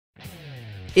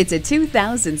It's a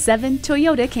 2007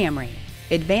 Toyota Camry.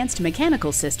 Advanced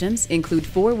mechanical systems include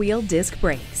four-wheel disc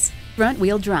brakes,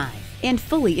 front-wheel drive, and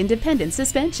fully independent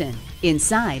suspension.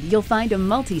 Inside, you'll find a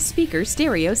multi-speaker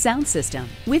stereo sound system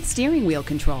with steering wheel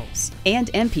controls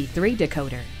and MP3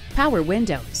 decoder, power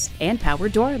windows, and power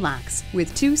door locks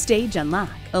with two-stage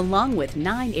unlock, along with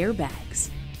 9 airbags.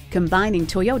 Combining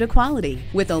Toyota quality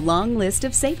with a long list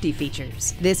of safety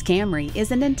features, this Camry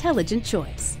is an intelligent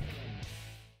choice.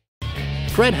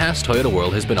 Fred Haas Toyota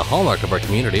World has been a hallmark of our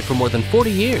community for more than 40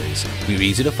 years. We're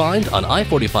easy to find on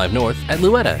I-45 North at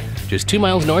Louetta, just 2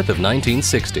 miles north of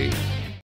 1960.